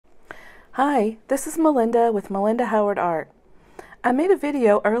Hi, this is Melinda with Melinda Howard Art. I made a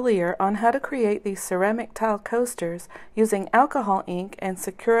video earlier on how to create these ceramic tile coasters using alcohol ink and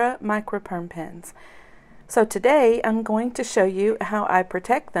Sakura microperm pens. So today I'm going to show you how I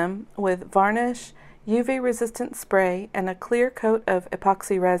protect them with varnish, UV resistant spray, and a clear coat of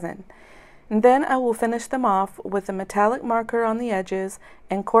epoxy resin. And then I will finish them off with a metallic marker on the edges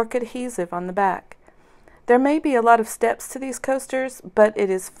and cork adhesive on the back. There may be a lot of steps to these coasters, but it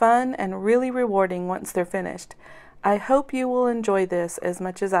is fun and really rewarding once they're finished. I hope you will enjoy this as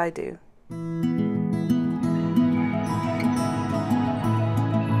much as I do.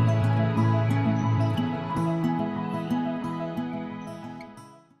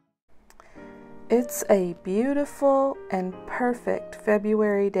 It's a beautiful and perfect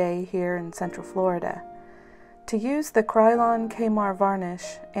February day here in Central Florida. To use the Krylon Kmar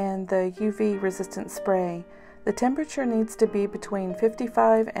varnish and the UV resistant spray, the temperature needs to be between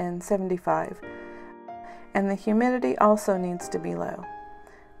 55 and 75, and the humidity also needs to be low.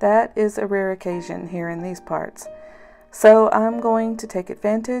 That is a rare occasion here in these parts. So I'm going to take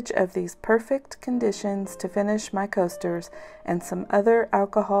advantage of these perfect conditions to finish my coasters and some other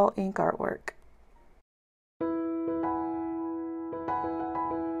alcohol ink artwork.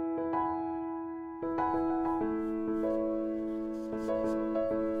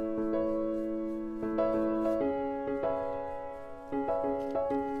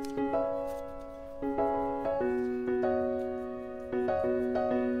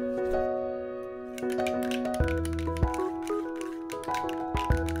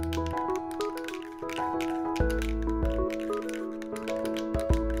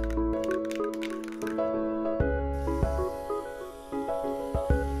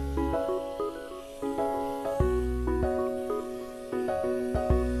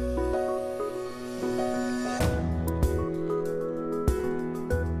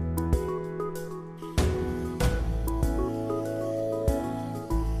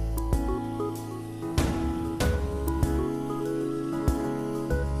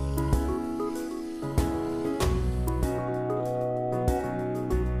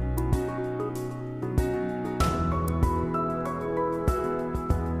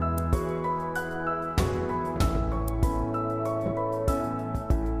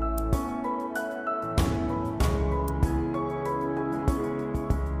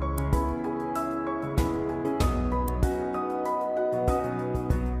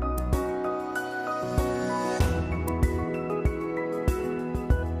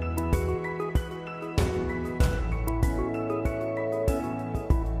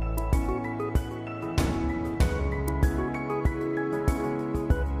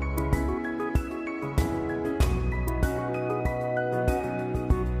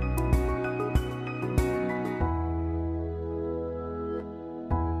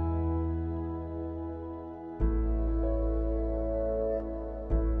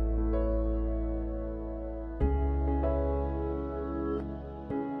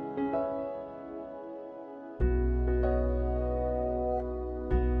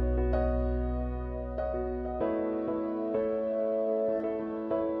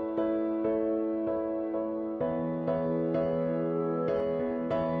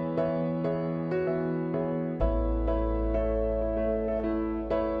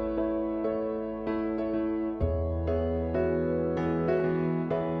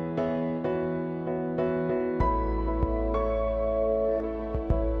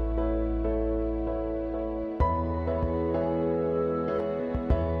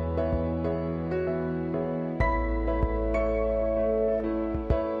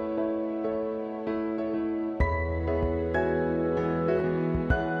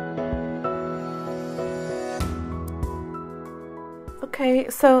 Okay,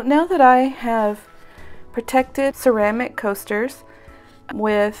 so now that I have protected ceramic coasters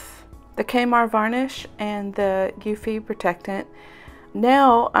with the Kmar varnish and the UV protectant,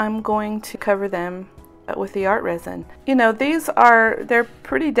 now I'm going to cover them with the art resin. You know, they're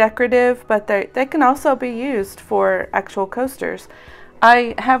pretty decorative, but they can also be used for actual coasters.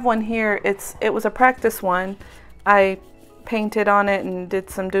 I have one here. It was a practice one. I painted on it and did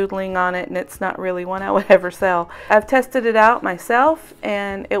some doodling on it, and it's not really one I would ever sell. I've tested it out myself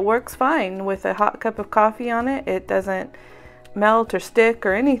and it works fine with a hot cup of coffee on it. It doesn't melt or stick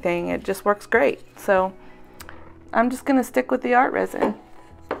or anything. It just works great. So I'm just going to stick with the art resin.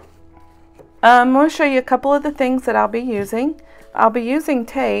 I'm going to show you a couple of the things that I'll be using. I'll be using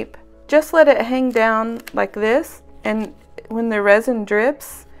tape. Just let it hang down like this, and when the resin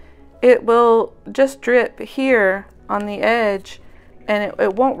drips, it will just drip here on the edge, and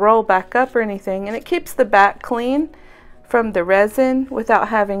it won't roll back up or anything, and it keeps the back clean from the resin without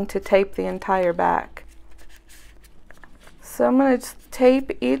having to tape the entire back. So I'm going to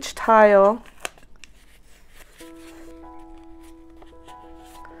tape each tile.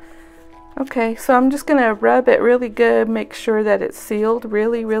 Okay, so I'm just going to rub it really good, make sure that it's sealed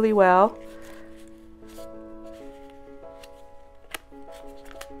really, really well.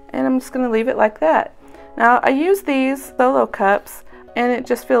 And I'm just going to leave it like that. Now I use these solo cups and it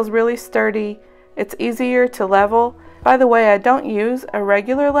just feels really sturdy. It's easier to level. By the way, I don't use a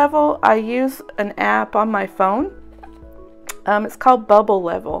regular level. I use an app on my phone. It's called Bubble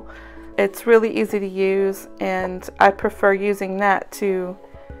Level. It's really easy to use and I prefer using that to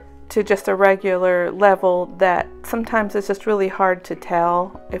just a regular level that sometimes it's just really hard to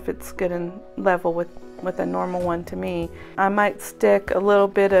tell if it's good and level with a normal one to me. I might stick a little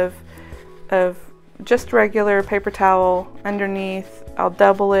bit of just regular paper towel underneath. I'll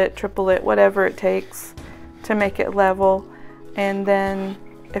double it, triple it, whatever it takes to make it level. And then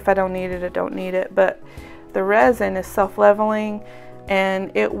if I don't need it, I don't need it. But the resin is self-leveling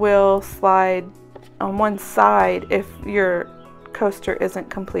and it will slide on one side if your coaster isn't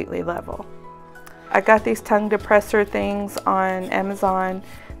completely level. I got these tongue depressor things on Amazon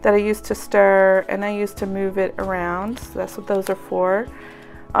that I use to stir and I use to move it around. So that's what those are for.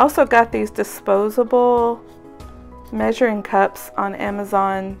 I also got these disposable measuring cups on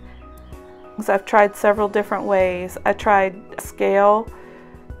Amazon. So I've tried several different ways. I tried a scale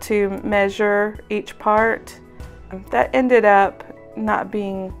to measure each part. That ended up not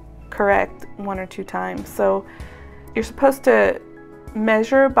being correct one or two times. So you're supposed to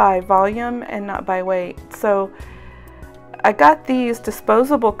measure by volume and not by weight. So I got these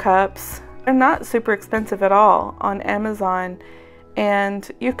disposable cups. They're not super expensive at all on Amazon and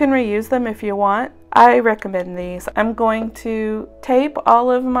you can reuse them if you want. I recommend these. I'm going to tape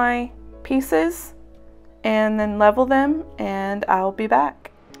all of my pieces and then level them and I'll be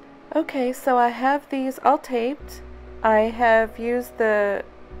back. Okay, so I have these all taped. I have used the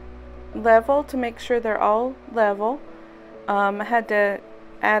level to make sure they're all level. I had to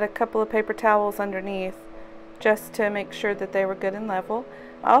add a couple of paper towels underneath just to make sure that they were good and level.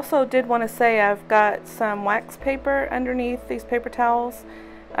 I also did want to say I've got some wax paper underneath these paper towels.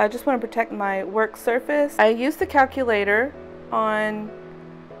 I just want to protect my work surface. I used the calculator on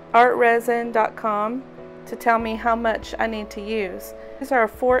artresin.com to tell me how much I need to use. These are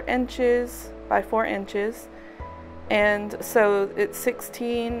 4 inches by 4 inches, and so it's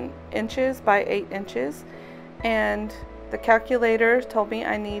 16 inches by 8 inches, and the calculator told me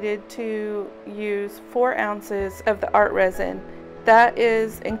I needed to use 4 ounces of the art resin. That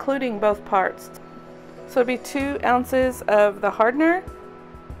is including both parts. So it'd be 2 ounces of the hardener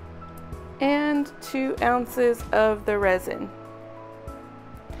and 2 ounces of the resin.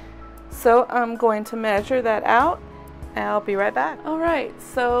 So I'm going to measure that out and I'll be right back. Alright,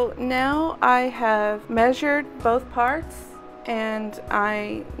 so now I have measured both parts and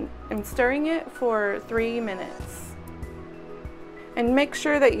I am stirring it for 3 minutes. And make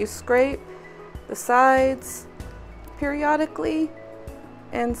sure that you scrape the sides periodically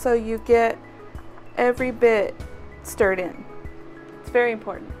and so you get every bit stirred in. It's very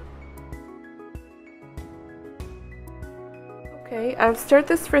important. Okay, I've stirred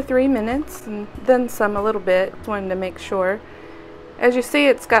this for 3 minutes and then some a little bit. Just wanted to make sure. As you see,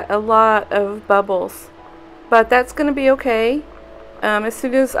 it's got a lot of bubbles, but that's going to be okay. As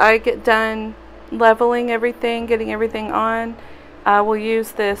soon as I get done leveling everything, getting everything on, I will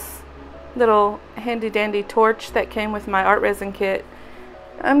use this little handy dandy torch that came with my art resin kit.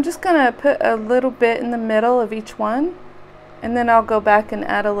 I'm just going to put a little bit in the middle of each one and then I'll go back and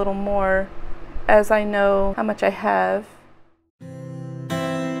add a little more as I know how much I have.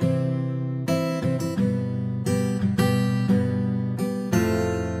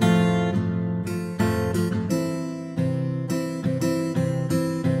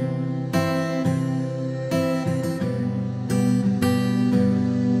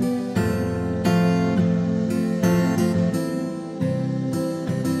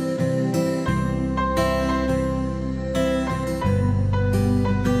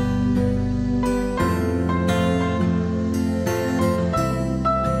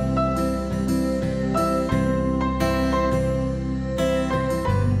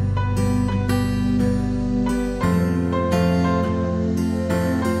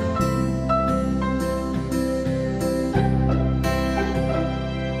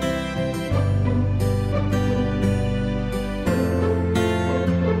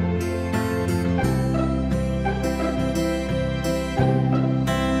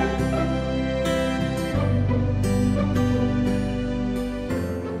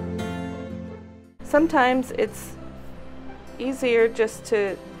 Sometimes it's easier just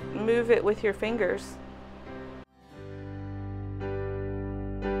to move it with your fingers.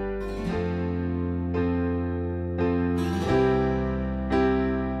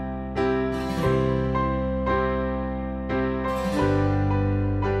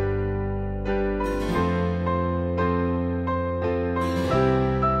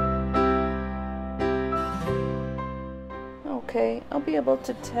 Okay, I'll be able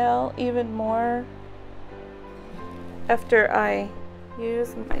to tell even more after I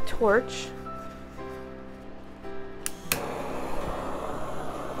use my torch.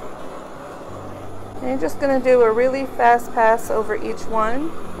 And you're just going to do a really fast pass over each one.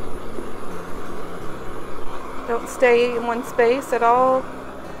 Don't stay in one space at all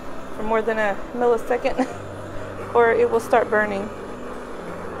for more than a millisecond or it will start burning.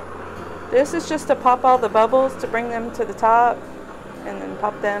 This is just to pop all the bubbles, to bring them to the top and then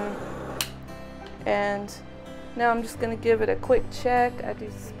pop them. And now I'm just going to give it a quick check. I do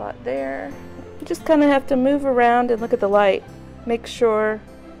the spot there. You just kind of have to move around and look at the light. Make sure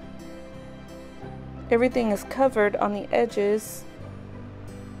everything is covered on the edges.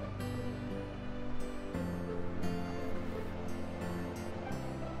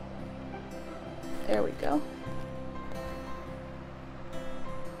 There we go.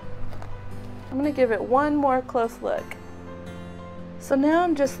 I'm going to give it one more close look. So now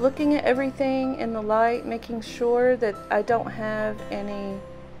I'm just looking at everything in the light, making sure that I don't have any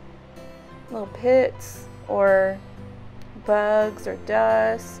little pits or bugs or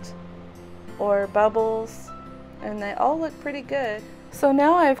dust or bubbles, and they all look pretty good. So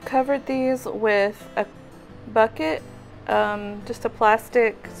now I've covered these with a bucket, just a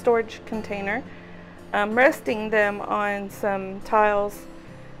plastic storage container. I'm resting them on some tiles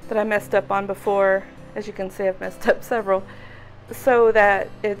that I messed up on before. As you can see, I've messed up several, so that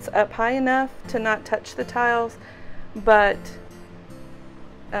it's up high enough to not touch the tiles, but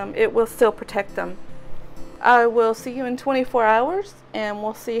it will still protect them. I will see you in 24 hours and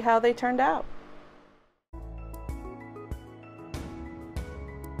we'll see how they turned out.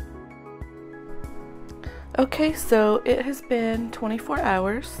 Okay, so it has been 24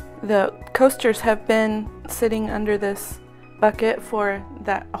 hours. The coasters have been sitting under this bucket for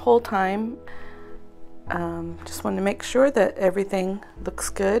that whole time. Just wanted to make sure that everything looks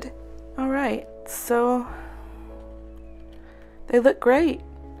good. Alright, so they look great.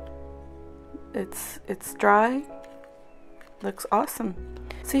 It's dry. Looks awesome.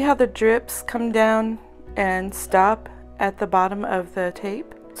 See how the drips come down and stop at the bottom of the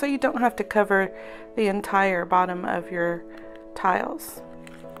tape? So you don't have to cover the entire bottom of your tiles.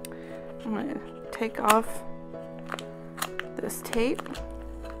 I'm going to take off this tape.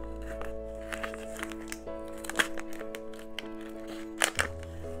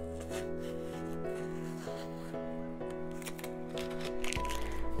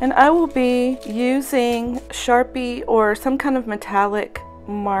 And I will be using Sharpie or some kind of metallic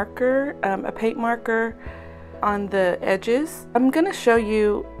marker, a paint marker on the edges. I'm going to show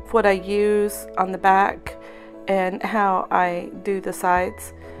you what I use on the back and how I do the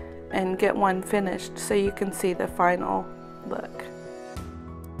sides and get one finished so you can see the final look.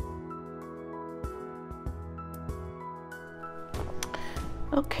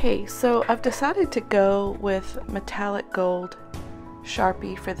 Okay, so I've decided to go with metallic gold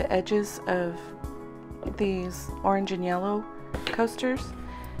Sharpie for the edges of these orange and yellow coasters,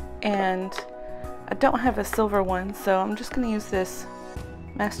 and I don't have a silver one, so I'm just going to use this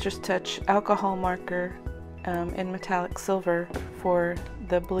Master's Touch alcohol marker in metallic silver for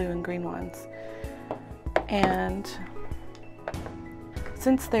the blue and green ones. And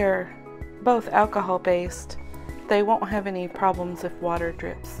since they're both alcohol based, they won't have any problems if water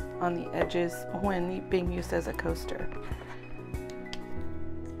drips on the edges when being used as a coaster.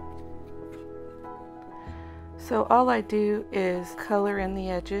 So all I do is color in the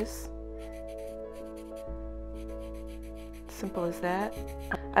edges. Simple as that.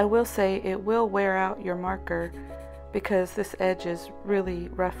 I will say it will wear out your marker because this edge is really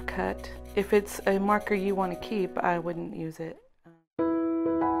rough cut. If it's a marker you want to keep, I wouldn't use it.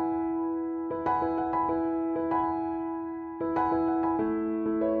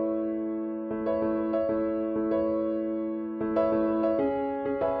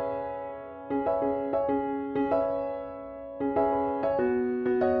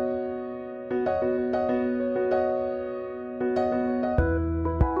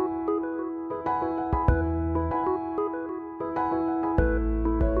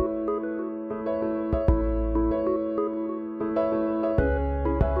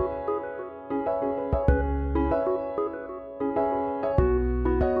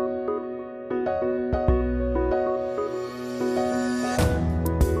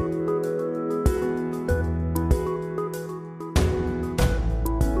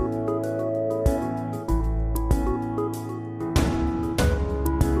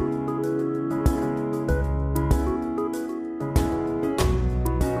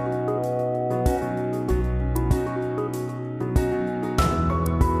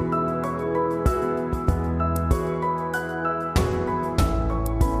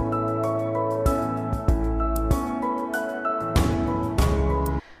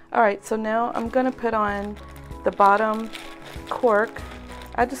 Alright, so now I'm going to put on the bottom cork.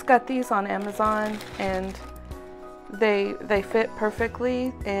 I just got these on Amazon, and they fit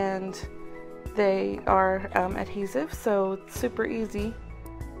perfectly, and they are adhesive, so it's super easy.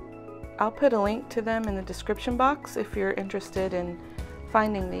 I'll put a link to them in the description box if you're interested in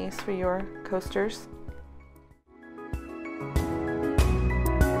finding these for your coasters.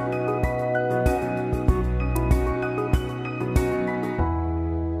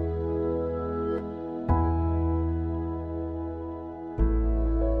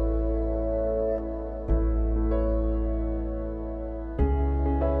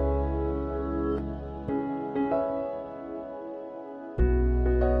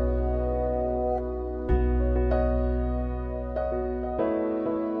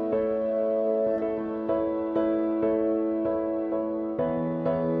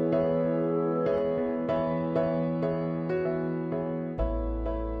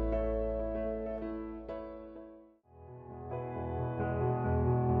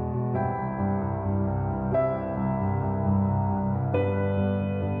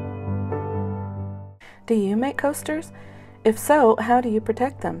 Do you make coasters? If so, how do you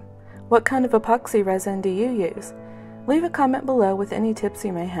protect them? What kind of epoxy resin do you use? Leave a comment below with any tips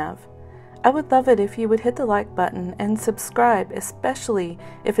you may have. I would love it if you would hit the like button and subscribe, especially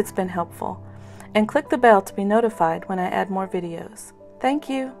if it's been helpful. And click the bell to be notified when I add more videos. Thank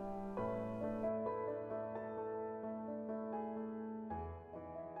you!